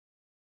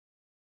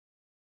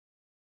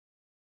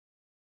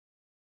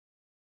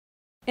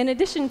In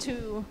addition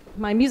to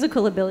my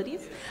musical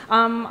abilities,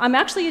 I'm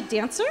actually a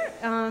dancer.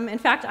 In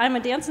fact, I'm a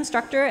dance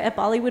instructor at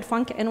Bollywood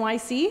Funk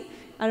NYC.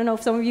 I don't know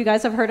if some of you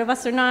guys have heard of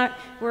us or not.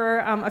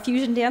 We're a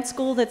fusion dance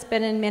school that's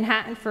been in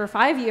Manhattan for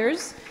 5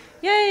 years.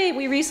 Yay,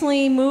 we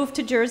recently moved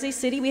to Jersey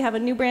City. We have a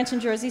new branch in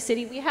Jersey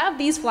City. We have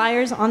these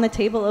flyers on the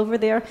table over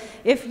there.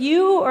 If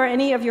you or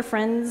any of your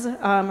friends,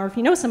 or if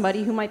you know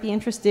somebody who might be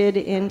interested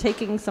in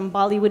taking some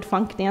Bollywood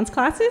funk dance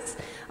classes,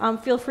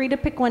 feel free to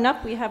pick one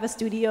up. We have a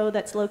studio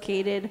that's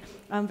located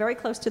very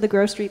close to the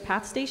Grove Street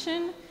Path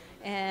Station,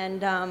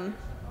 and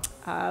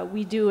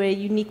we do a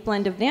unique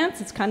blend of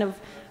dance. It's kind of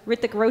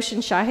Ritik Roshan,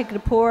 Shahid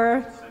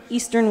Kapoor,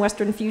 Eastern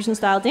Western fusion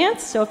style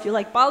dance. So if you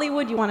like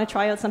Bollywood, you want to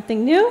try out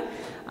something new,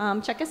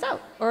 check us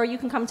out. Or you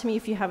can come to me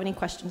if you have any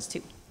questions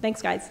too.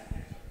 Thanks, guys.